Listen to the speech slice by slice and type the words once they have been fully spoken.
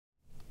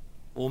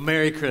Well,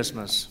 Merry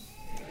Christmas.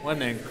 What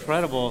an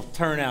incredible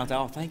turnout.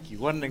 Oh, thank you.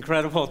 What an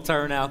incredible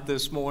turnout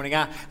this morning.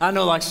 I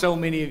know, like so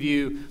many of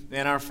you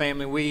in our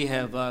family, we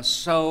have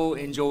so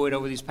enjoyed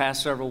over these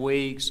past several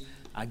weeks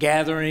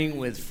gathering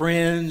with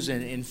friends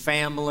and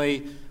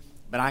family.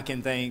 But I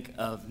can think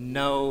of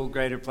no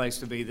greater place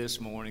to be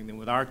this morning than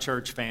with our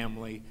church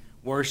family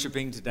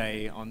worshiping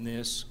today on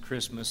this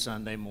Christmas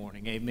Sunday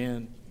morning.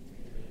 Amen.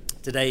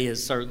 Today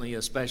is certainly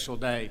a special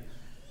day.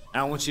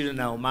 I want you to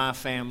know my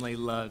family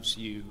loves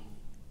you,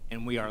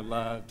 and we are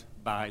loved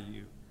by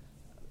you.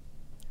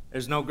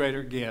 There's no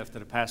greater gift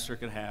that a pastor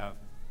could have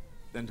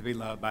than to be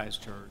loved by his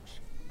church.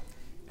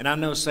 And I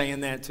know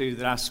saying that too,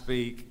 that I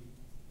speak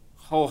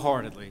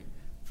wholeheartedly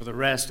for the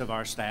rest of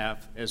our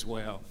staff as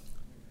well.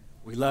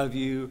 We love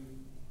you,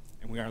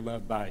 and we are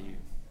loved by you.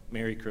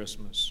 Merry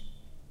Christmas.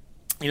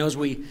 You know, as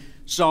we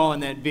saw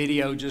in that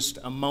video just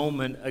a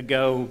moment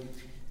ago,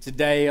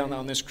 today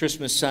on this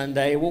Christmas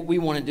Sunday, what we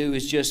want to do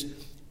is just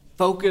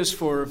focus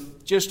for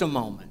just a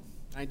moment.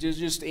 Right?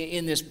 Just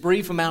in this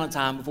brief amount of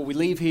time before we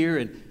leave here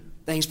and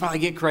things probably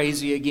get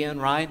crazy again,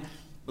 right?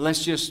 But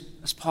let's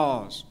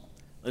pause.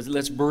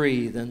 Let's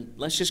breathe, and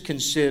let's just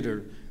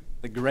consider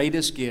the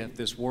greatest gift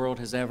this world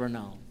has ever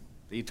known,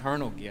 the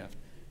eternal gift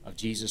of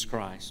Jesus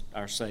Christ,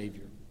 our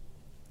Savior.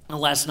 And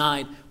last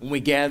night, when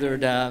we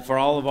gathered for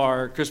all of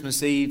our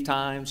Christmas Eve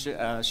times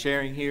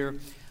sharing here,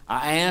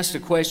 I asked a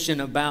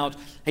question about,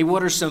 hey,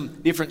 what are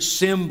some different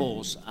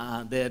symbols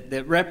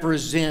that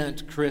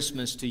represent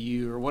Christmas to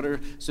you? Or what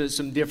are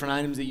some different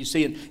items that you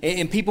see?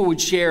 And people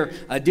would share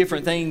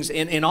different things.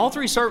 In all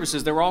three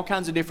services, there were all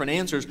kinds of different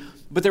answers.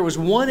 But there was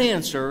one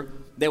answer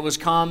that was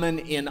common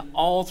in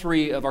all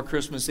three of our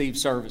Christmas Eve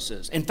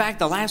services. In fact,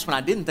 the last one,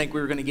 I didn't think we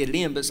were going to get it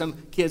in, but some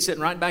kid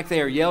sitting right back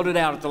there yelled it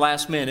out at the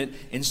last minute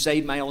and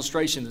saved my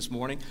illustration this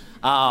morning.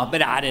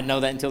 But I didn't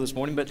know that until this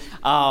morning. But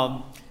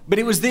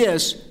it was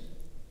this.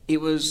 It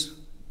was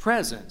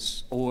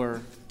presents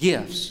or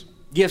gifts.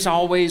 Gifts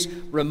always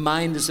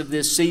remind us of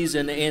this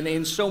season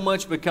and so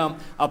much become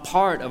a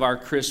part of our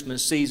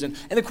Christmas season.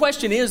 And the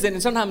question is then,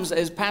 and sometimes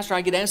as pastor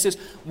I get asked this,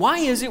 why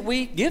is it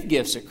we give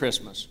gifts at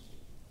Christmas?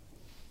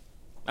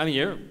 I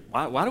mean,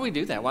 why do we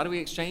do that? Why do we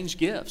exchange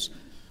gifts?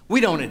 We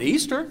don't at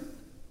Easter,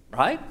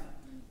 right?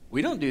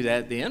 We don't do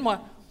that then. Why?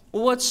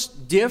 Well, what's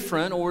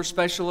different or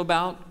special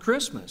about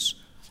Christmas?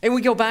 And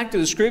we go back to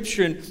the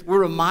scripture and we're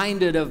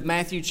reminded of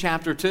Matthew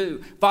chapter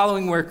 2,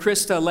 following where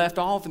Krista left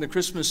off in the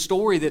Christmas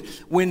story, that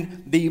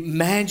when the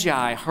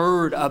Magi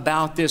heard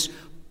about this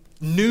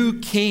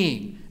new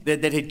king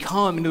that had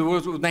come into the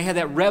world, when they had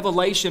that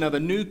revelation of a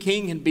new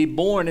king had been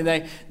born,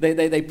 and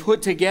they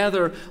put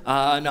together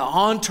an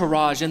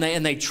entourage and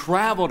they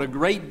traveled a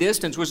great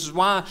distance, which is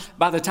why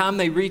by the time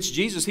they reached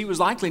Jesus, he was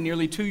likely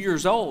nearly 2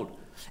 years old.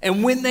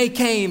 And when they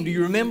came, do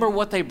you remember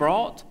what they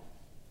brought?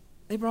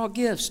 They brought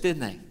gifts,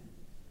 didn't they?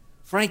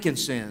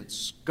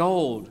 Frankincense,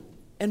 gold,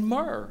 and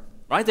myrrh,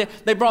 right?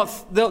 They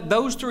brought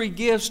those three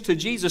gifts to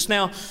Jesus.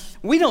 Now,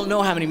 we don't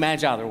know how many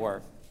magi there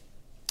were.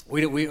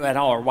 We at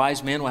all, or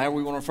wise men, however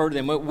we want to refer to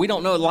them. We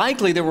don't know.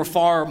 Likely there were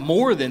far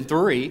more than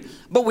three,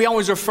 but we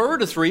always refer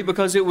to three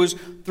because it was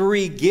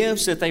three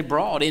gifts that they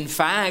brought. In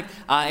fact,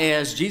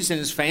 as Jesus and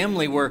his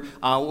family were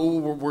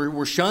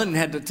shunned and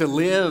had to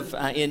live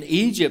in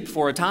Egypt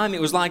for a time,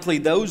 it was likely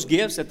those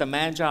gifts that the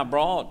Magi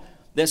brought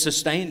that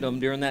sustained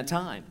them during that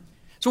time.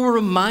 So we're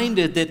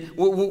reminded that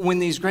when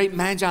these great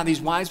magi,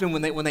 these wise men,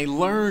 when they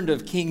learned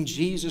of King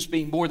Jesus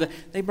being born, that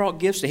they brought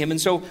gifts to him.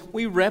 And so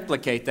we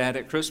replicate that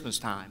at Christmas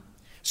time.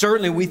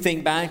 Certainly we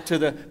think back to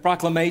the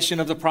proclamation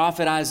of the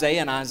prophet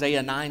Isaiah in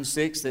Isaiah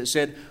 9:6 that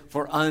said,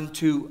 "For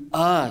unto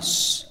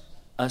us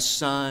a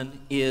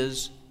son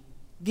is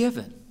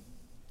given."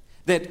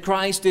 That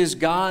Christ is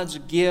God's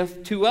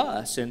gift to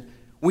us. And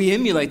we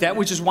emulate that,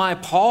 which is why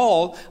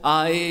Paul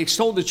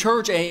extolled the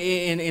church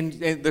in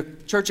the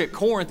church at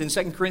Corinth in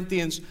 2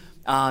 Corinthians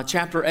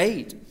chapter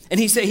 8. And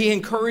he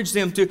encouraged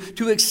them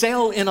to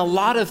excel in a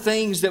lot of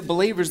things that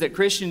believers, that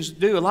Christians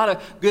do, a lot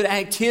of good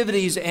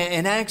activities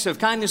and acts of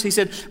kindness. He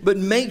said, but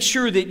make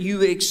sure that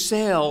you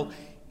excel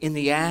in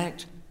the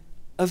act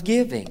of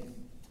giving.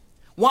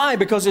 Why?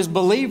 Because as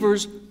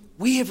believers,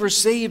 we have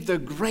received the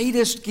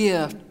greatest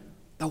gift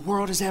the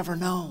world has ever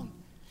known.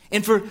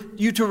 And for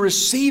you to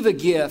receive a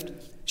gift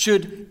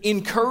should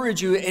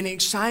encourage you and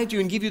excite you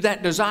and give you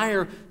that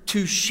desire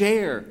to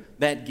share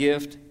that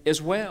gift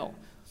as well.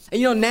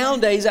 And you know,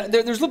 nowadays,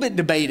 there's a little bit of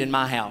debate in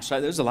my house.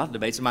 There's a lot of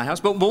debates in my house,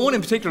 but one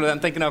in particular that I'm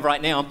thinking of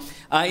right now,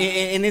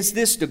 and it's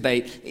this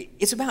debate.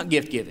 It's about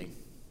gift giving.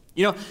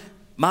 You know,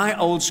 my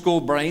old school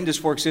brain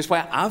just works this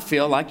way. I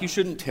feel like you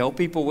shouldn't tell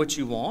people what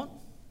you want.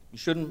 You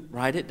shouldn't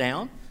write it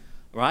down,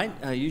 right?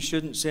 You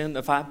shouldn't send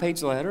a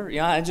 5-page letter.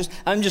 Yeah,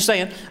 I'm just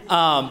saying.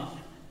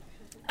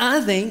 I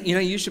think,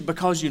 you should,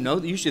 because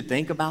you should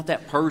think about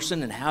that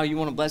person and how you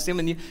want to bless them,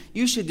 and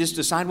you should just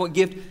decide what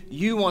gift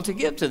you want to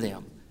give to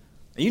them.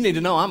 You need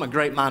to know I'm a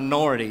great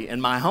minority in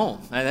my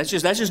home. That's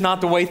just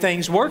not the way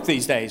things work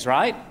these days,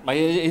 right?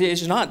 It's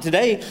just not.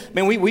 Today,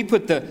 man, we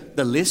put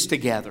the list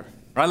together,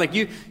 right? Like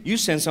you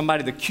send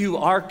somebody the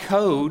QR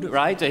code,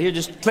 right? So here,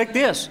 just click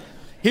this.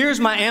 Here's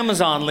my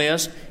Amazon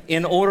list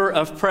in order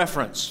of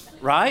preference,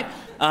 right?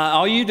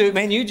 All you do,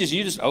 man, you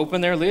just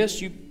open their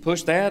list, you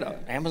push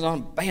that,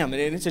 Amazon, bam,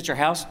 and it's at your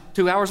house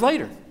 2 hours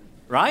later,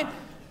 right?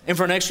 And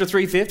for an extra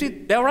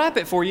 $3.50, they'll wrap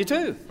it for you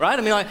too, right?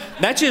 I mean, like,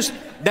 that's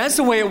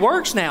the way it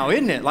works now,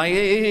 isn't it? Like,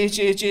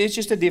 it's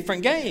just a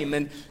different game.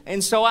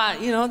 And so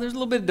there's a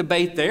little bit of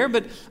debate there,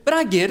 but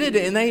I get it.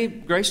 And they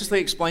graciously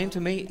explain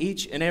to me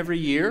each and every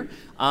year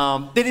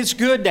that it's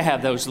good to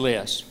have those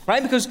lists,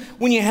 right? Because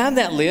when you have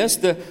that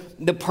list,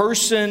 the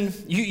person,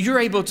 you're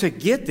able to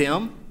get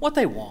them what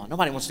they want.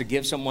 Nobody wants to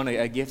give someone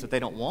a gift that they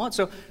don't want.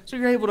 So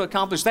you're able to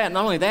accomplish that.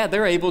 Not only that,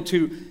 they're able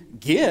to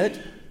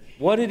get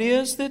what it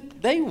is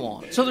that they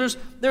want. So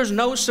there's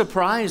no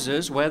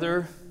surprises,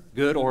 whether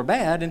good or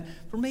bad. And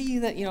for me,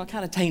 that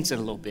kind of taints it a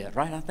little bit,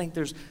 right? I think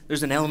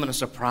there's an element of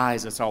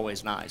surprise that's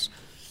always nice.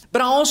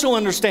 But I also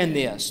understand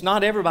this: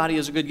 not everybody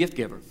is a good gift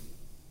giver.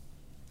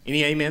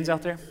 Any amens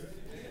out there?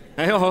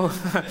 You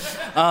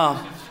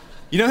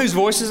know whose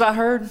voices I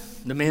heard?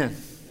 The men,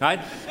 right?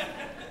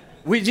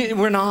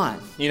 We're not,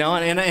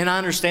 and I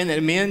understand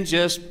that men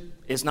just.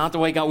 It's not the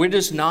way God. We're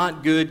just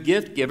not good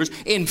gift givers.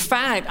 In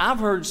fact, I've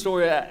heard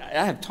stories.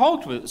 I have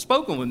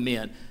spoken with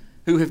men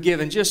who have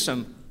given just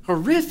some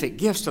horrific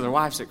gifts to their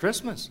wives at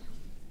Christmas.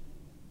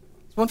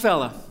 One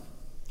fella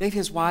gave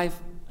his wife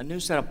a new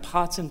set of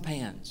pots and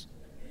pans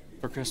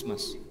for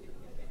Christmas,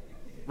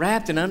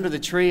 wrapped and under the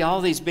tree,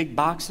 all these big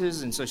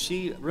boxes, and so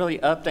she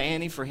really upped the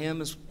ante for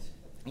him as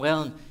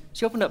well. And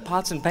she opened up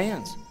pots and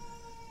pans.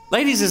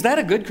 Ladies, is that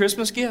a good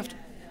Christmas gift?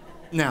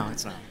 No,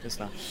 it's not. It's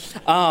not.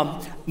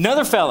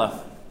 Another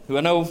fella who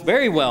I know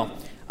very well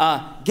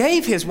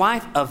gave his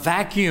wife a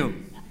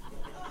vacuum.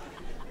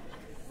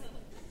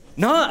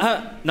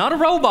 Not a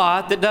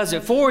robot that does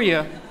it for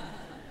you.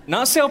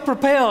 Not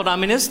self-propelled. I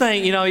mean, this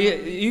thing,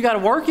 you got to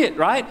work it,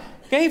 right?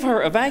 Gave her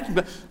a vacuum.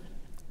 But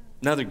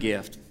another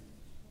gift.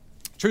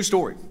 True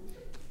story.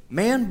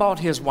 Man bought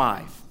his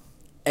wife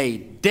a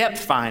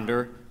depth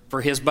finder for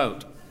his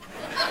boat.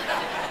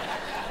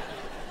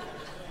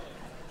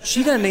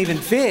 She doesn't even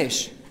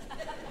fish.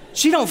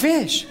 She don't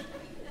fish,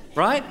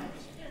 right?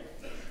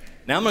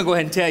 Now, I'm going to go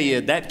ahead and tell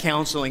you that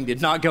counseling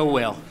did not go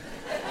well.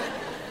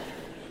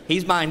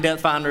 He's buying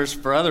depth finders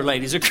for other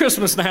ladies at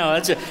Christmas now.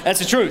 That's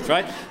the truth,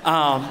 right?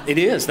 It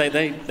is.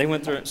 They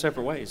went through it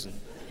separate ways.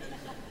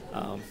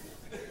 But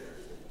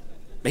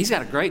he's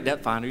got a great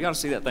depth finder. You got to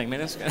see that thing,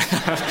 man. It's good.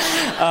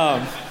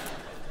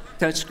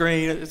 Touch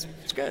screen. It's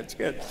good. It's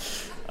good.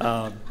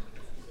 But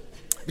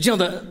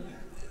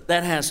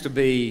that has to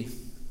be.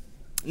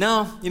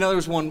 No, there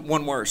was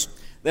one worse.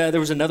 There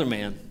was another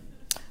man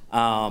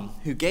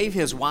who gave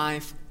his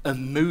wife a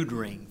mood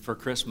ring for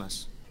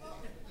Christmas.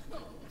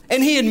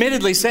 And he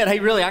admittedly said,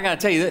 hey, really, I got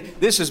to tell you,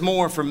 this is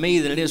more for me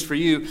than it is for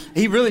you.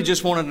 He really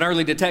just wanted an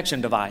early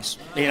detection device.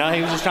 He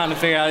was just trying to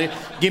figure out,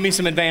 give me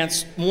some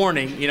advance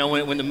warning,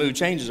 when the mood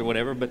changes or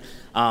whatever. But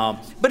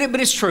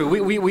it's true.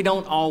 We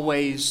don't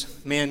always,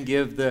 men,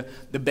 give the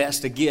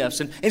best of gifts.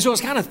 And so I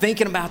was kind of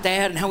thinking about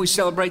that and how we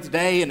celebrate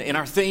today and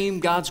our theme,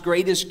 God's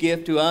greatest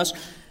gift to us.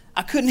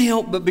 I couldn't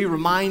help but be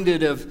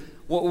reminded of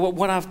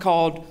what I've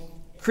called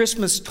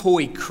Christmas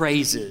toy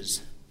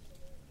crazes.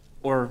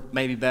 Or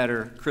maybe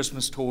better,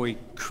 Christmas toy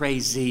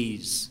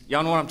crazies.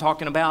 Y'all know what I'm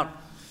talking about?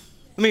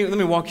 Let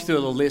me walk you through a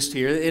little list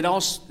here. It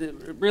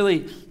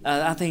really,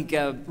 I think,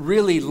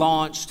 really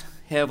launched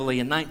heavily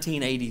in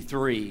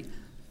 1983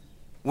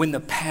 when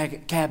the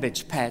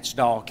Cabbage Patch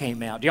doll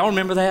came out. Do y'all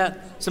remember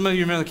that? Some of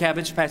you remember the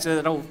Cabbage Patch?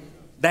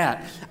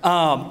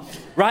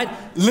 Right?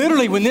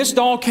 Literally, when this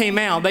doll came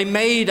out, they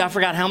made, I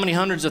forgot how many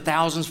hundreds of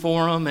thousands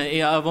for them,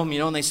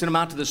 and they sent them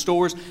out to the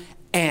stores,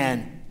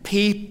 and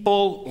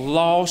people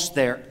lost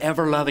their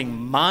ever-loving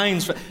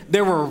minds.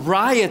 There were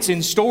riots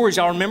in stores.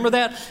 Y'all remember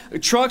that?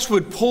 Trucks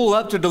would pull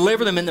up to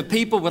deliver them, and the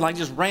people would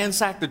just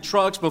ransack the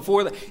trucks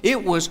before.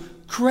 It was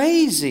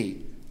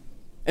crazy.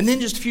 And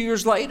then just a few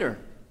years later,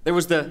 there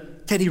was the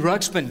Teddy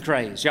Ruxpin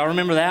craze. Y'all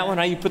remember that one?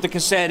 How you put the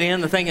cassette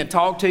in, the thing would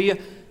talk to you?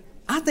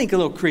 I think a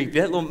little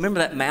creepy. Remember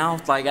that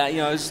mouth? It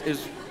was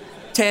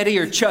Teddy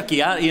or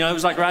Chucky. It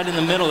was right in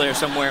the middle there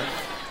somewhere.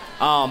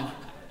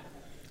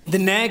 The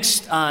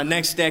next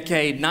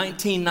decade,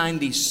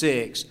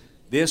 1996,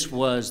 this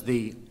was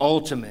the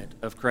ultimate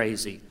of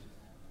crazy.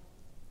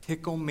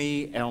 Tickle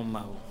Me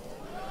Elmo.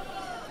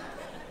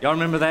 Y'all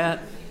remember that?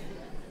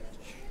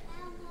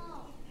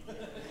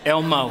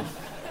 Elmo.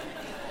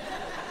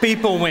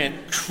 People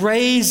went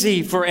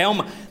crazy for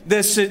Elmo. The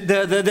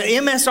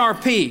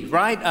MSRP,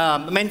 right?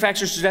 The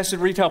manufacturer's suggested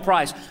retail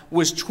price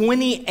was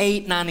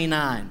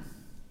 $28.99.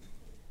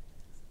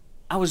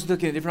 I was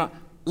looking at different.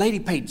 Lady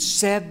paid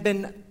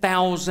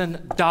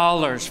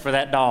 $7,000 for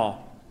that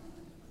doll.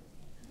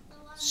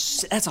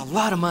 That's a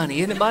lot of money,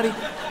 isn't it, buddy?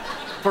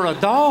 For a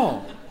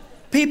doll.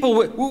 People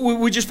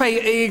would just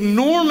pay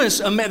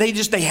enormous amount.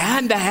 They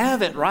had to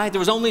have it, right? There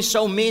was only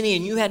so many,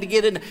 and you had to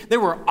get it. There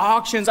were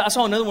auctions. I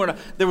saw another one.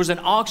 There was an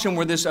auction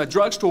where this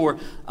drugstore,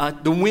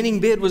 the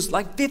winning bid was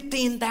like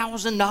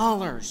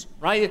 $15,000,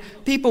 right?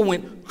 People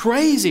went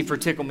crazy for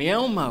Tickle Me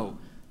Elmo.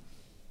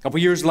 A couple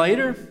years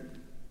later,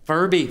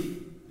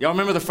 Furby. Y'all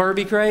remember the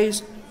Furby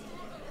craze?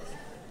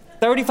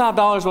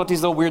 $35 what these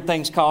little weird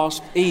things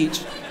cost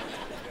each.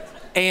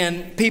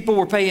 And people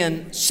were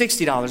paying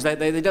 $60.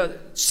 They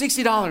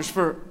 $60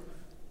 for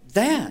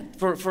that,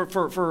 for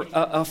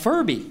a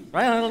Furby,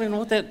 right? I don't even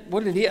know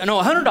what did he,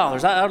 no,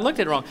 $100. I looked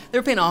at it wrong. They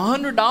were paying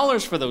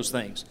 $100 for those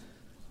things.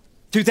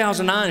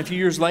 2009, a few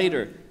years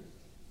later,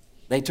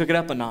 they took it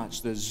up a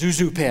notch, the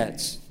Zuzu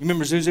Pets. You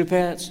remember Zuzu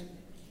Pets?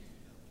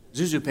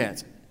 Zuzu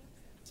Pets.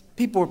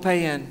 People were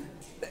paying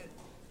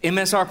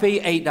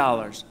MSRP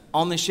 $8.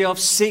 On the shelf,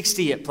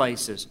 $60 at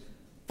places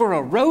for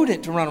a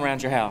rodent to run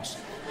around your house.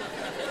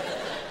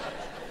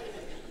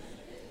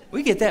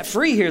 We get that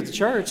free here at the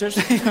church.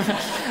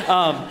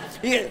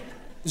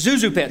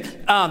 Zuzu Pet.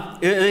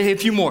 A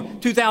few more.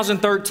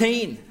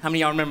 2013. How many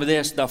of y'all remember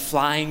this? The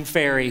Flying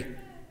Fairy.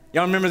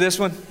 Y'all remember this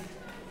one?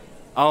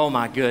 Oh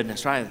my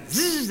goodness, right?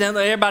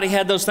 Everybody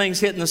had those things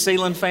hitting the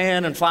ceiling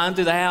fan and flying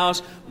through the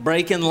house,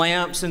 breaking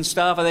lamps and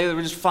stuff. They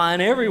were just flying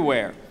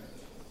everywhere.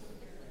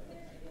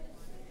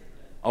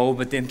 Oh,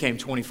 but then came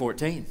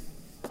 2014.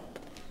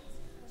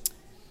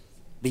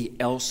 The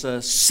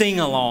Elsa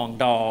sing-along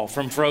doll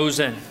from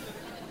Frozen.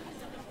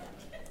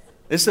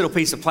 This little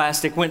piece of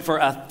plastic went for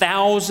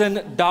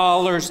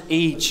 $1,000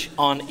 each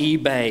on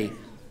eBay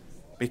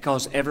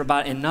because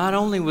everybody, and not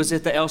only was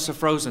it the Elsa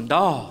Frozen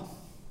doll,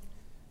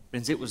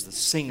 friends, it was the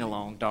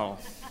sing-along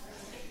doll.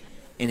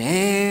 In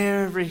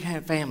every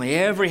family,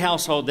 every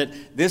household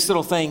that this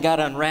little thing got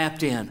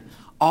unwrapped in,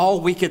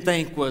 all we could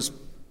think was,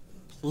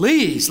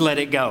 please let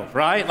it go,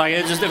 right? Like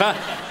it just,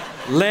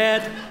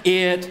 let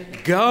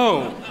it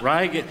go,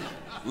 right?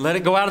 Let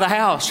it go out of the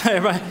house.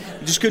 Everybody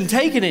just couldn't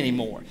take it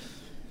anymore.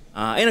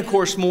 And of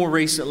course, more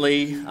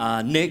recently,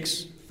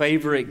 Nick's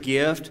favorite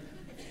gift,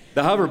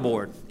 the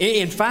hoverboard.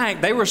 In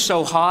fact, they were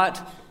so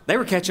hot, they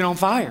were catching on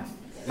fire,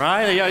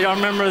 right? Y'all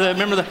remember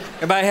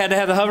everybody had to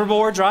have the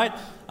hoverboards, right?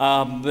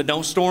 But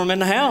don't store them in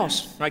the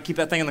house, right? Keep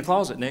that thing in the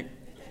closet, Nick.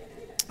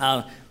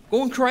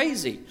 Going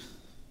crazy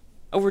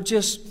over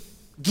just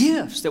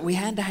gifts that we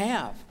had to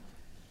have.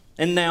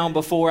 And now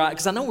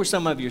because I know where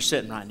some of you are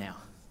sitting right now.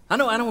 I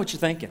know what you're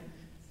thinking.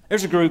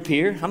 There's a group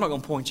here. I'm not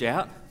going to point you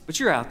out, but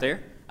you're out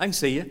there. I can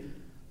see you.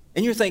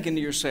 And you're thinking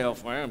to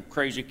yourself, well, I'm a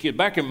crazy kid.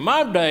 Back in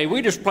my day,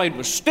 we just played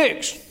with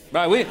sticks.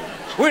 Right? We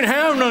didn't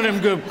have none of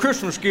them good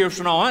Christmas gifts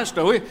and all that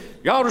stuff.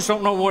 Y'all just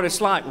don't know what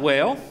it's like.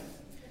 Well,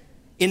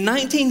 in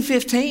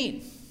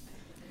 1915,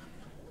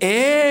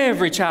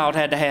 every child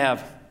had to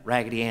have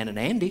Raggedy Ann and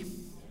Andy.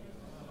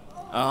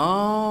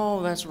 Oh,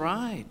 that's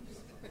right.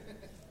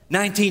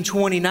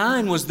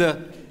 1929 was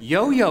the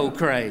yo-yo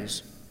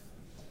craze.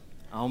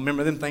 I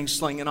remember them things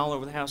slinging all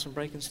over the house and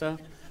breaking stuff.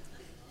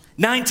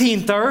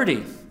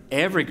 1930,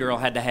 every girl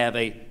had to have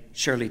a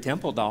Shirley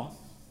Temple doll.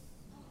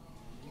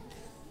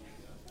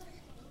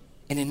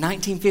 And in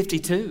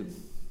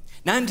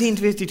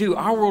 1952,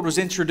 our world was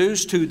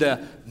introduced to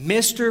the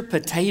Mr.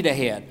 Potato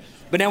Head.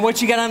 But now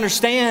what you got to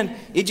understand,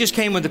 it just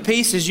came with the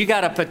pieces. You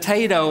got a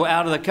potato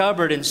out of the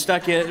cupboard and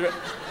stuck it.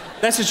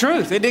 That's the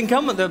truth. It didn't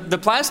come with the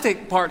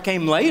plastic part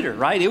came later,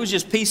 right? It was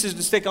just pieces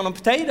to stick on a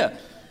potato.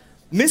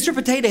 Mr.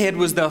 Potato Head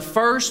was the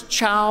first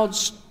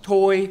child's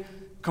toy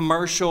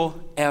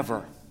commercial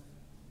ever.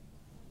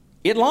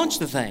 It launched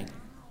the thing.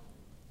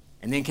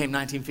 And then came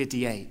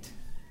 1958.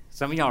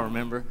 Some of y'all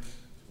remember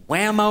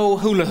Wham-O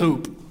hula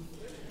hoop,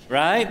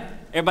 right?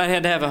 Everybody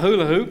had to have a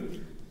hula hoop.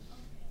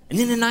 And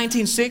then in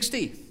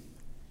 1960,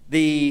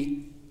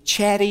 the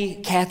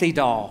Chatty Cathy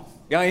doll.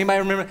 Y'all, anybody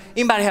remember?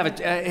 Anybody have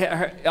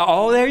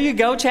oh, there you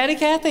go, Chatty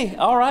Cathy.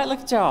 All right,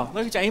 look at y'all.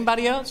 Look at y'all.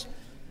 Anybody else?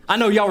 I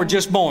know y'all were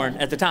just born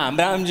at the time,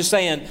 but I'm just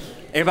saying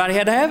everybody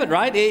had to have it,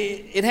 right?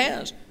 It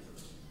has.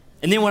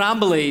 And then what I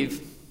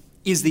believe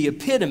is the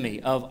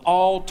epitome of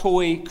all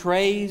toy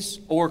craze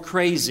or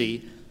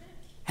crazy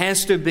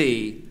has to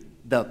be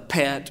the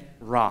Pet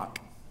Rock.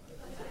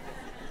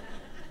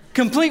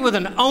 Complete with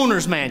an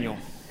owner's manual.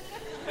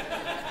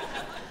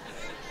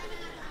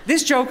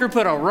 This joker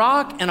put a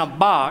rock in a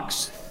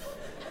box,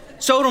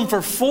 sold them for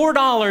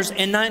 $4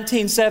 in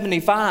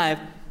 1975,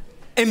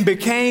 and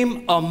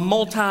became a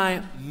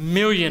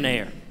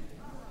multi-millionaire.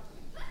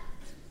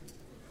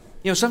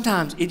 You know,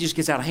 sometimes it just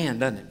gets out of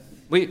hand, doesn't it?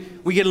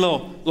 We get a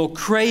little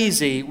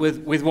crazy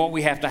with what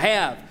we have to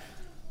have.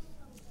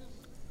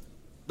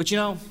 But you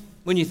know,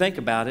 when you think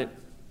about it,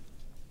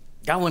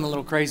 God went a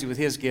little crazy with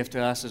his gift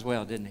to us as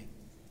well, didn't he?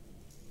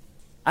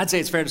 I'd say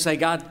it's fair to say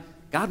God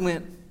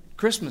went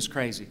Christmas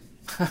crazy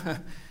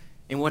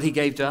in what he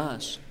gave to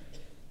us.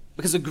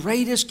 Because the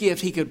greatest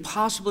gift he could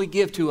possibly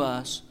give to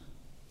us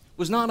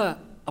was not a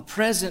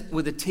present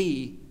with a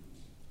T,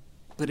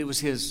 but it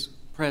was his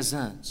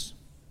presence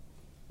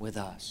with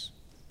us.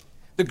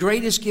 The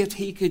greatest gift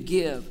he could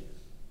give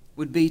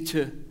would be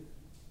to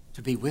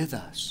be with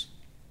us.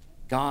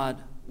 God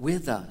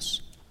with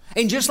us.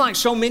 And just like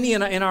so many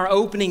in our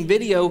opening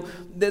video,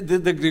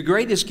 the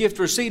greatest gift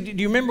received,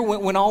 do you remember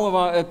when all of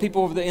our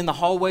people over in the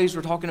hallways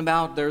were talking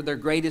about their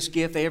greatest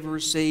gift they ever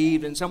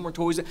received, and some were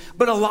toys,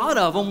 but a lot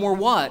of them were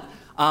what?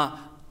 A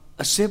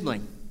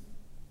sibling.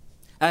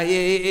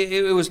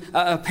 It was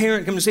a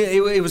parent coming to see it.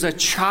 It was a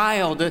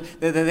child that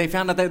they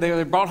found out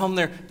they brought home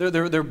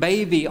their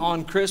baby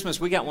on Christmas.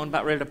 We got one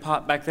about ready to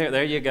pop back there.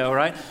 There you go,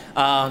 right?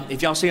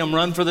 If y'all see them,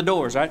 run for the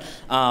doors, right?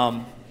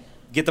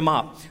 Get the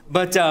mop.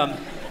 But no,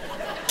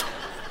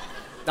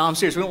 I'm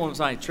serious. We don't want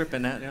somebody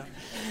tripping that. You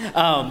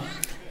know?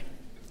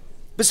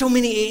 But so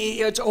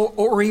many,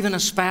 or even a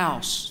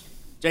spouse.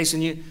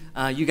 Jason, you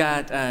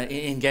got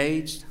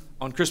engaged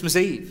on Christmas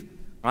Eve,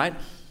 right?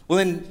 Well,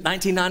 in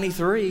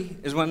 1993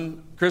 is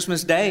when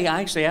Christmas Day,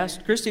 I actually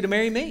asked Christy to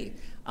marry me.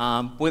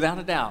 Without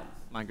a doubt,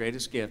 my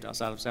greatest gift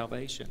outside of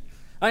salvation.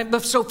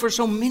 But so for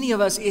so many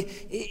of us,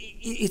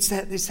 it's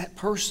that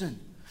person.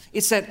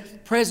 It's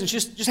that presence.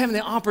 Just having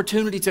the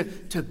opportunity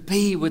to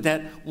be with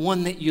that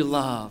one that you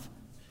love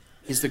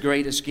is the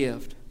greatest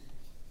gift.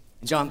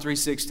 In John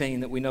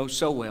 3:16 that we know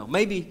so well,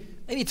 maybe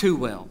too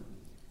well,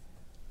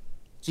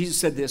 Jesus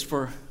said this,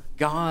 "For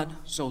God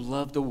so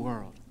loved the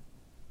world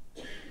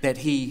that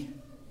He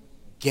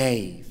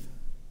gave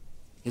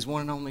His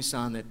one and only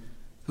Son, that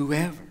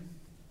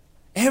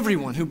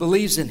everyone who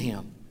believes in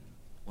Him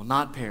will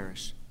not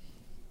perish,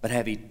 but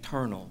have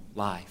eternal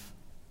life."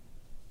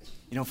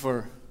 You know,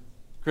 for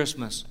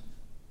Christmas,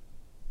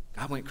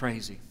 God went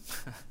crazy.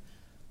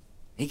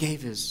 He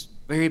gave His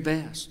very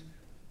best,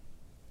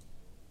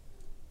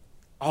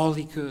 all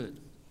He could.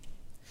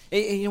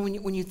 And you know,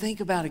 when you think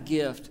about a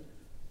gift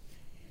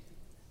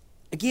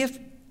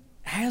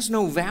has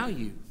no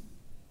value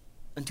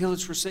until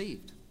it's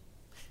received.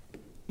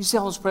 You see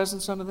all those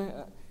presents under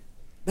there?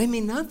 They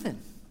mean nothing.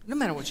 No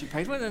matter what you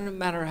paid for, it doesn't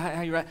matter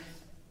how you write.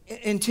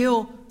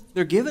 Until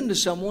they're given to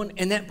someone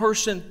and that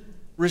person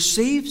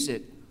receives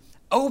it,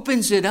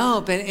 opens it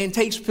up and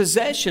takes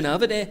possession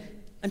of it.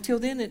 Until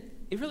then,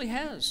 it really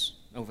has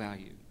no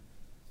value.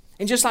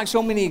 And just like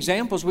so many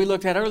examples we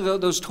looked at earlier,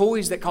 those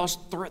toys that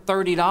cost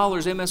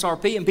 $30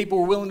 MSRP and people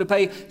were willing to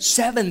pay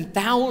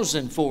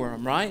 $7,000 for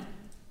them, right?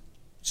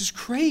 It's just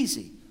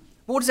crazy.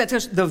 What does that tell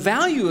us? The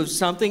value of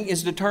something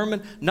is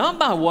determined not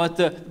by what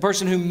the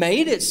person who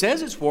made it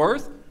says it's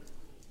worth.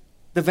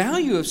 The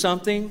value of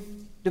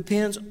something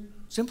depends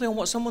simply on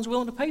what someone's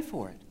willing to pay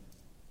for it.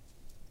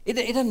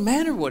 It doesn't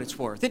matter what it's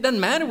worth. It doesn't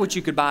matter what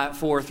you could buy it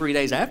for 3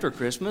 days after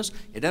Christmas.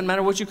 It doesn't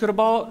matter what you could have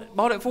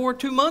bought it for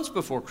 2 months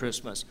before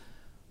Christmas.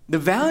 The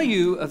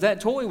value of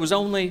that toy was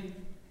only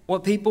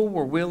what people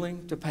were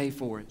willing to pay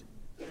for it.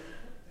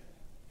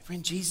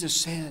 Friend, Jesus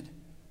said,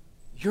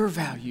 your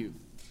value,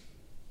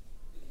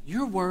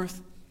 you're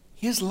worth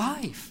His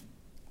life.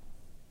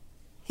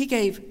 He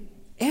gave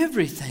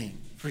everything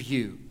for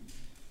you.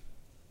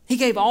 He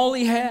gave all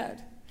He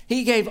had.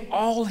 He gave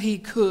all He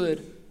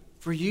could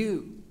for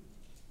you.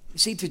 You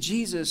see, to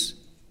Jesus,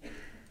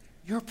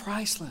 you're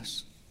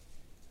priceless.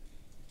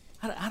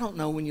 I don't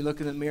know when you look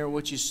in the mirror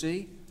what you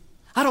see.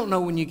 I don't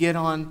know when you get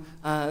on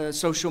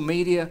social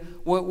media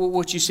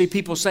what you see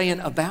people saying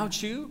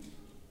about you.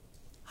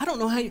 I don't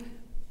know how you...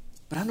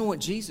 But I know what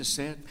Jesus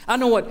said. I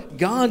know what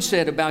God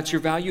said about your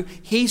value.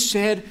 He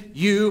said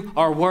you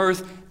are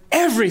worth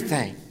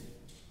everything.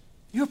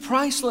 You're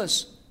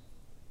priceless.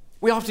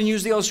 We often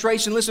use the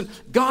illustration, listen,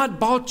 God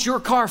bought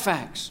your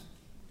Carfax.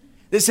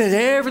 It says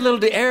every little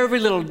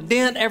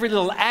dent, every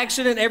little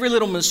accident, every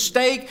little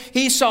mistake.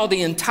 He saw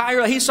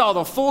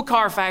the full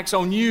Carfax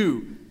on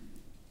you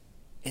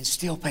and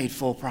still paid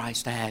full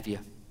price to have you.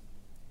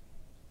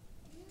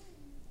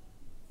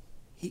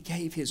 He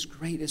gave His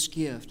greatest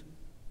gift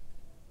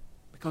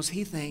because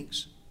He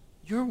thinks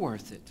you're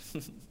worth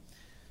it.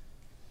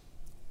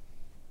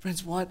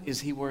 Friends, what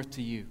is He worth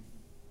to you?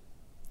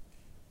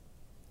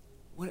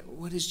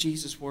 What is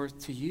Jesus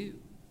worth to you?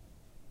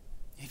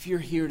 If you're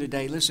here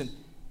today, listen,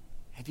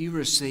 have you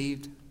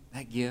received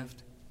that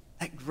gift,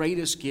 that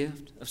greatest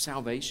gift of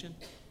salvation?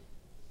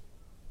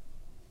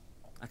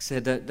 Like I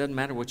said, it doesn't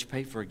matter what you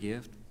pay for a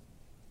gift.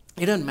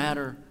 It doesn't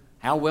matter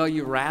how well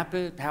you wrap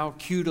it, how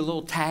cute a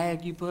little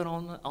tag you put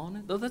on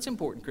it. Though that's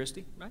important,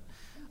 Christy, right?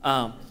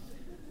 None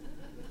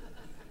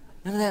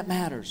of that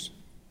matters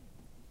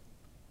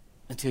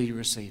until you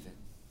receive it.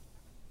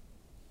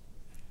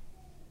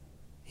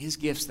 His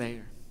gift's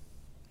there.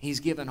 He's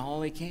given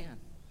all He can.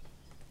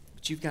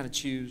 But you've got to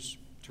choose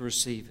to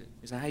receive it.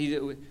 Is that how you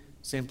do it?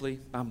 Simply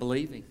by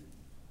believing.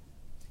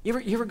 You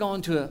ever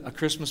gone to a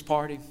Christmas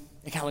party?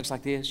 It kind of looks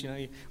like this, you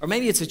know. Or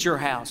maybe it's at your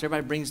house.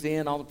 Everybody brings it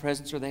in. All the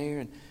presents are there.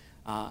 And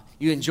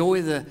you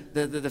enjoy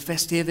the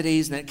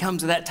festivities, and it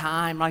comes to that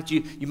time, like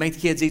you make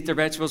the kids eat their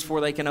vegetables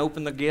before they can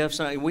open the gifts.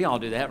 We all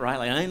do that, right?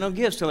 Like, ain't no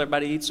gifts till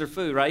everybody eats their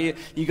food, right?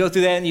 You go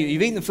through that, and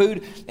you've eaten the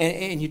food,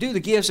 and you do the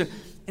gifts, and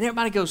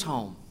everybody goes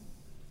home,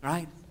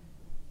 right?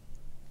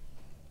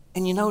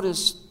 And you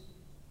notice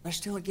there's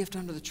still a gift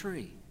under the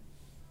tree.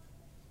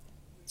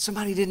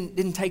 Somebody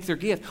didn't take their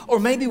gift. Or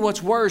maybe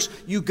what's worse,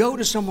 you go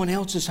to someone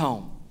else's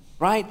home,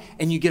 right?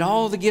 And you get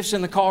all the gifts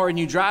in the car and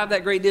you drive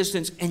that great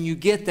distance and you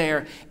get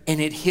there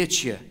and it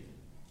hits you.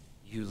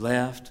 You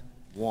left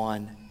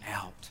one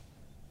out.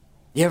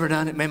 You ever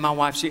done it? Man, my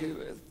wife, she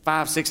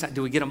 5, 6,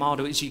 do we get them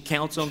all? She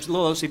counts them. She's a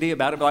little OCD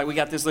about it, but like we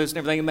got this list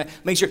and everything.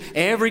 Make sure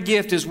every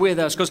gift is with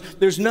us, because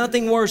there's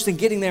nothing worse than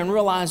getting there and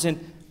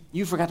realizing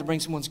you forgot to bring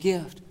someone's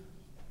gift.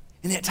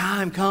 And that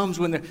time comes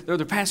when they're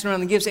passing around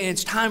the gifts, and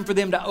it's time for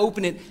them to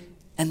open it,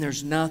 and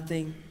there's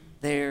nothing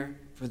there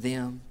for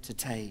them to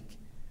take.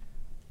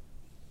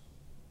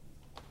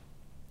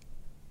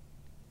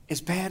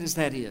 As bad as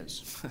that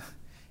is,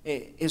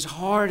 as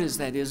hard as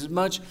that is, as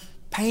much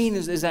pain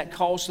as that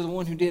caused to the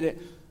one who did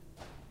it,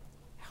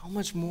 how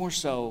much more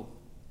so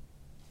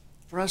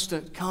for us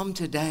to come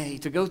today,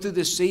 to go through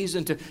this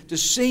season, to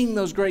sing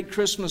those great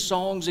Christmas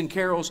songs and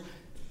carols,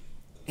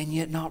 and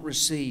yet not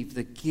receive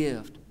the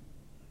gift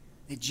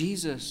that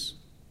Jesus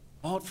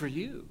bought for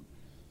you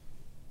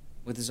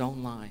with his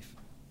own life.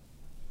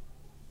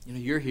 You know,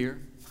 you're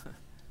here.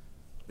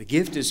 The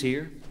gift is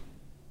here.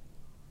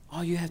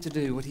 All you have to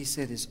do, what he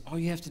said is, all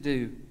you have to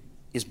do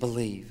is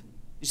believe.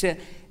 He said,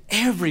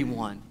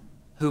 everyone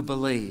who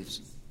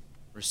believes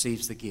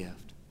receives the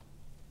gift.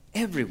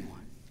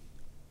 Everyone.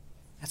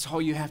 That's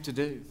all you have to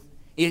do.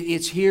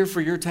 It's here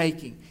for your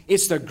taking.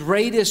 It's the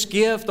greatest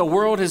gift the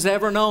world has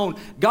ever known.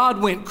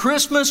 God went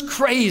Christmas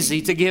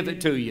crazy to give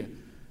it to you.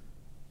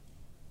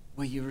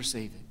 Will you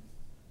receive it?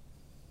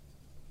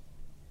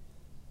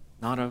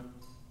 Not a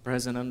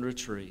present under a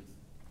tree,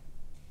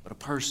 but a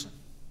person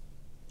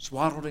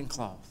swaddled in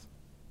cloth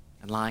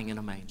and lying in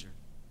a manger.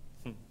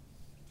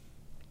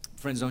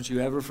 Friends, don't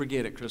you ever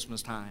forget at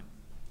Christmas time,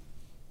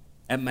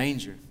 that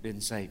manger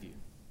didn't save you.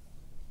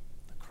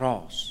 The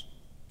cross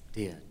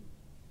did.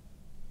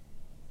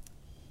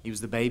 He was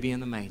the baby in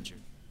the manger,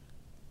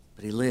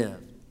 but he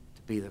lived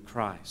to be the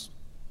Christ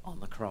on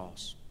the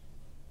cross.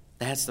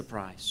 That's the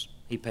price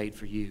he paid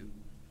for you.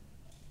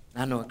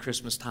 I know at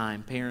Christmas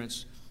time,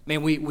 parents,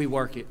 man, we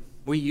work it.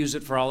 We use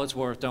it for all it's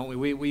worth, don't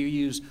we? We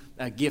use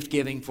gift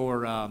giving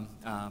for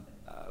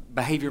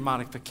behavior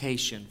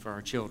modification for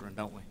our children,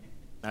 don't we?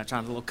 I'm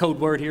trying a little code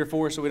word here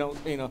for us, so we don't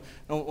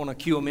want to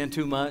cue them in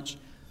too much.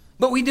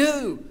 But we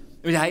do.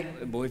 Hey,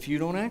 boy, if you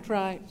don't act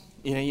right,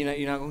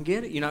 you're not going to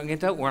get it. You're not going to get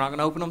that. We're not going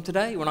to open them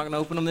today. We're not going to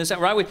open them this,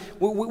 right?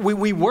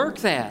 We work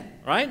that,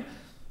 right?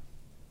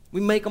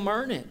 We make them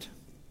earn it.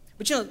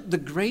 But the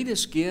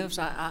greatest gifts,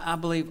 I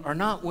believe, are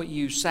not what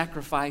you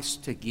sacrifice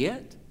to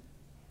get.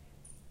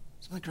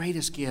 Some of the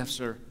greatest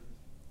gifts are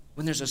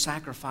when there's a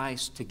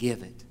sacrifice to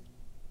give it.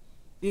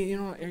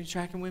 Are you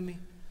tracking with me?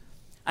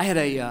 I had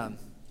a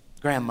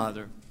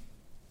grandmother.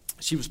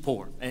 She was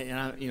poor,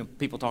 and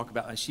people talk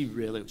about she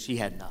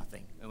had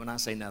nothing. And when I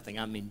say nothing,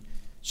 I mean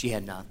she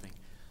had nothing.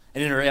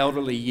 And in her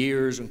elderly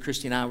years, when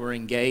Christy and I were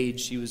engaged,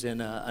 she was in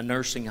a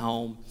nursing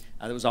home.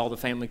 That was all the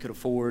family could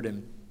afford.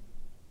 And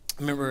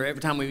I remember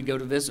every time we would go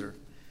to visit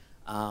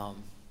her,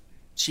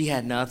 she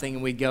had nothing,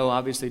 and we'd go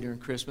obviously during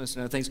Christmas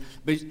and other things.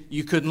 But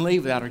you couldn't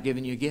leave without her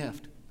giving you a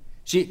gift.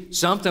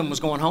 Something was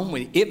going home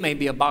with you. It may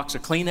be a box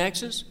of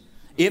Kleenexes.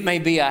 It may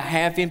be a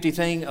half-empty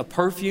thing of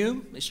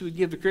perfume that she would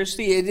give to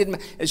Christy.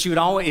 She would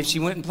always, if she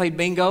went and played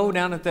bingo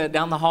down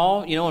the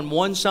hall, and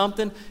won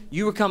something,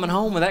 you were coming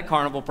home with that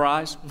carnival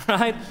prize,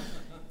 right?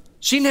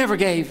 She never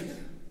gave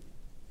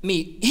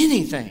me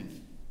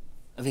anything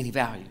of any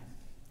value.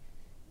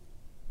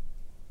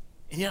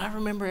 And yet I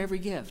remember every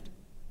gift.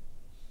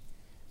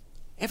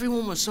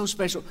 Everyone was so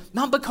special,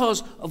 not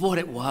because of what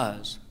it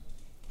was,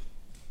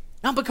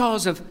 not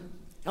because of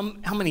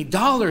how many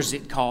dollars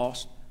it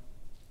cost,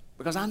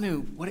 because I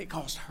knew what it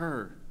cost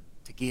her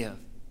to give.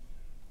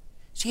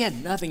 She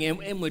had nothing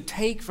and would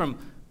take from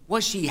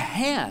what she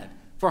had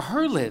for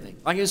her living.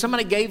 Like if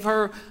somebody gave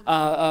her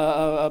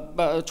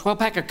a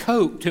 12-pack of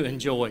Coke to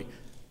enjoy,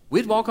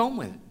 we'd walk home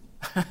with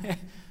it.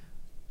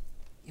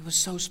 It was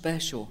so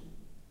special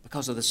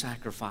because of the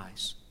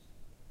sacrifice.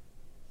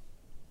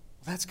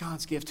 Well, that's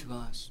God's gift to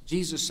us.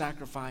 Jesus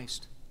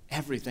sacrificed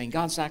everything.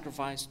 God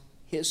sacrificed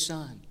his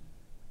son.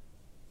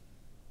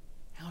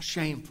 How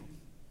shameful.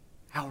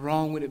 How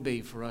wrong would it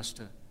be for us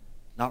to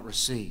not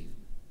receive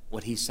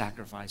what he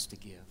sacrificed to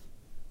give?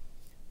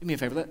 Do me a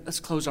favor. Let's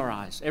close our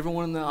eyes.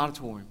 Everyone in the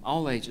auditorium,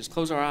 all ages,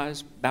 close our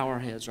eyes, bow our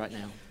heads right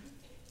now.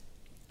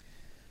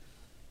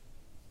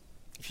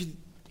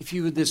 If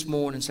you would this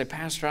morning say,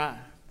 Pastor,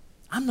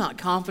 I'm not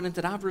confident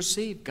that I've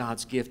received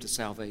God's gift of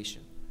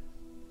salvation.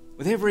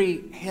 With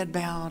every head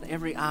bowed,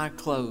 every eye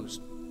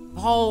closed,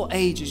 all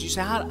ages, you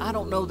say, I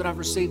don't know that I've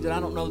received it. I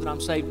don't know that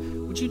I'm saved.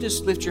 Would you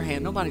just lift your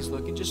hand? Nobody's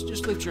looking. Just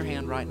lift your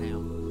hand right now.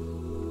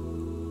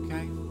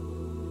 Okay?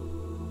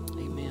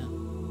 Amen.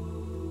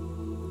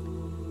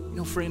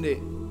 Friend,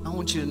 I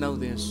want you to know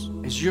this.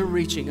 As you're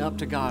reaching up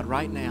to God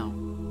right now,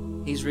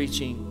 he's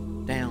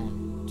reaching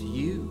down to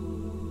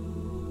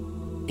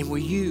you. And will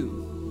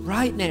you,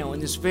 right now, in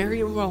this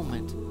very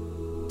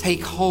moment,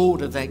 take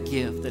hold of that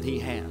gift that he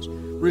has?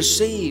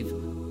 Receive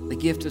the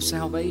gift of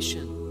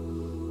salvation.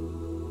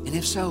 And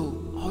if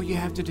so, all you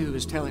have to do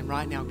is tell him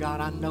right now,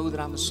 God, I know that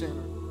I'm a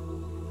sinner.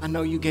 I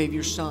know you gave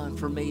your son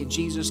for me. And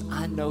Jesus,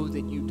 I know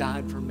that you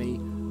died for me.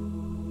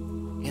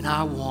 And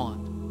I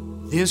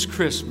want this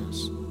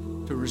Christmas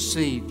to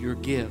receive your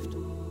gift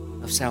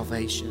of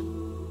salvation.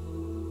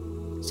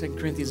 2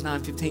 Corinthians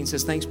 9:15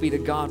 says, thanks be to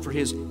God for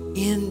his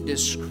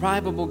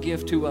indescribable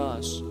gift to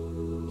us.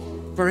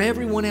 For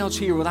everyone else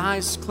here with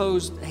eyes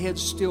closed,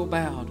 heads still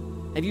bowed,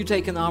 have you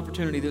taken the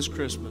opportunity this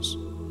Christmas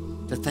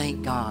to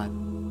thank God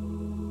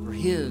for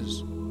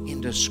his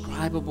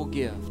indescribable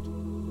gift,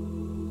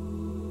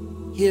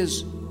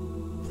 his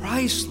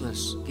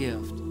priceless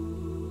gift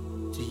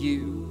to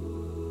you?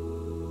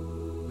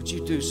 Would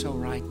you do so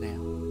right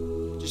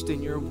now, just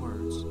in your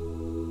words?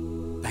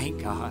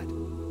 Thank God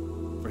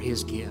for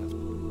his gift.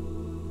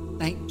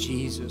 Thank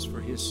Jesus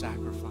for his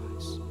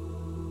sacrifice.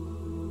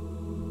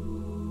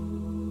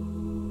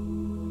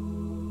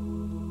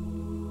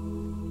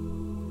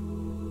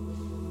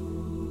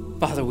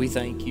 Father, we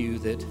thank you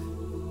that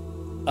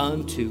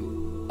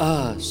unto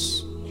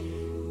us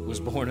was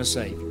born a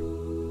Savior.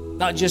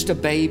 Not just a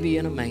baby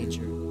in a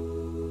manger.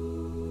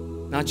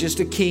 Not just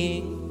a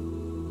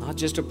king. Not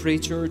just a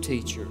preacher or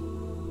teacher.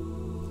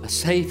 A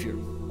Savior.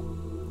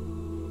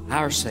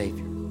 Our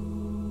Savior.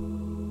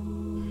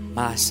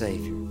 My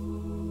Savior.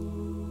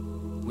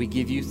 We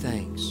give you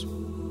thanks.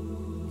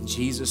 In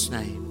Jesus'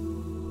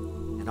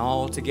 name. And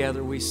all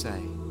together we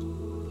say,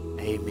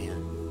 amen.